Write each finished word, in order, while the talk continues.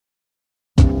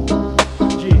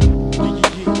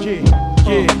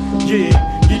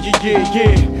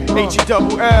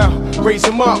H-E-double-L, raise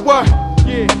them up, what?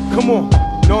 Yeah, come on,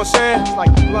 you know what I'm saying? It's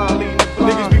like the blind leading the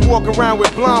blind. Niggas be walking around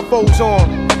with blindfolds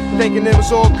on, thinking it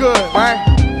was all good, right?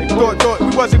 They thought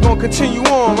we wasn't gonna continue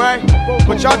on, right?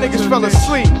 But y'all niggas fell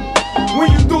asleep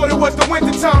when you thought it was the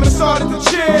winter time and started to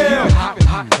chill.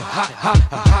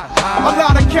 A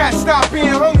lot of cats stop being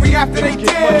hungry after they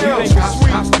deal.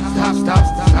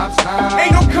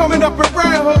 Ain't no coming up in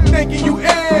Red Hook thinking you ill.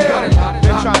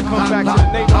 Then try to come back to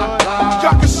the neighborhood.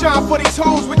 Y'all can shine for these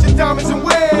hoes with your diamonds and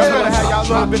wares. Y'all better have y'all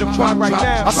little bit of fun right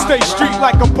now. I stay street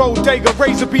like a bodega.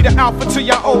 Razor be the alpha to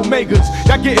y'all omegas.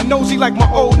 Y'all getting nosy like my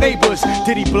old neighbors.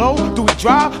 Did he blow? Do he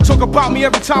drive? Talk about me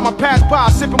every time I pass by.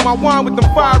 Sipping my wine with them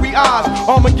fiery eyes.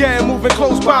 Armageddon moving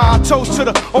close by. I toast to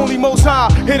the only most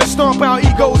high. Here to stomp out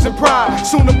egos and pride.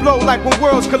 Soon to blow like when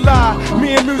worlds collide.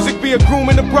 Me and music be a groom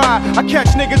and a bride. I catch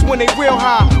niggas when they real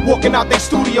high. Walking out they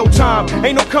studio time.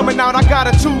 Ain't no coming out, I got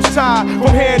a tubes tied.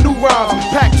 From here new rhymes.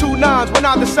 Pack 2 9s when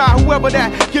I decide whoever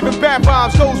that giving bad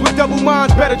vibes. Those with double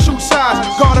minds better choose sides.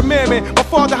 God amendment. My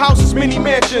father's house is many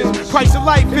mansions. Price of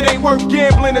life, it ain't worth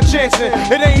gambling or chancing.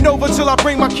 It ain't over till I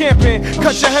bring my camp in.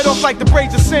 Cut your head off like the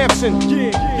braids of Samson.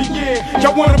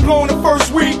 Y'all wanna blow in the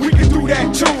first week? We can do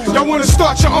that too. Y'all wanna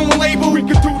start your own label? We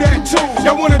can do that too.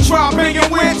 Y'all wanna drive banging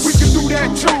wins? We can do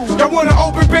that too. Y'all wanna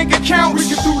open bank accounts?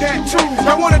 We can do that too.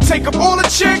 Y'all wanna take up all the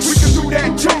chicks? We can do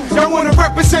that too. Y'all wanna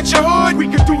represent your hood? We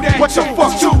can do that. What the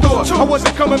fuck you thought? I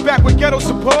wasn't coming back with ghetto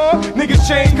support. Niggas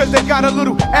change cause they got a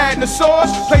little ad in the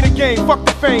sauce. Play the game, fuck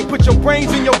the fame. Put your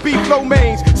brains in your beef flow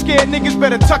mains. Scared niggas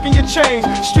better tuck in your chains.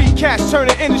 Street cats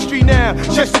turning industry now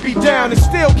just to be down and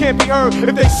still can't be heard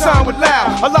if they sign with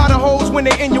loud. A lot of hoes when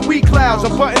they in your weak clouds.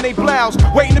 Unbutton they blouse,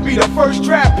 waiting to be the first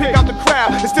draft pick out the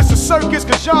crowd. Is this a circus?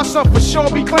 Cause y'all some for sure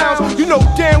be clowns. You know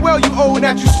damn well you owe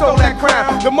that you stole that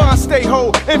crown. The mind stay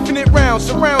whole, infinite rounds,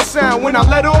 surround sound. When I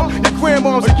let off, your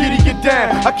grandma's a giddy get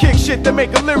down. I kick shit that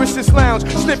make a lyricist lounge.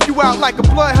 Slip you out like a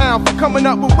bloodhound for coming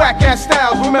up with whack ass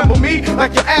styles. Remember me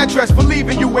like your address for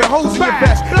leaving you with holes in your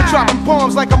vest. Dropping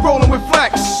bombs like I'm rolling with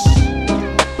flex.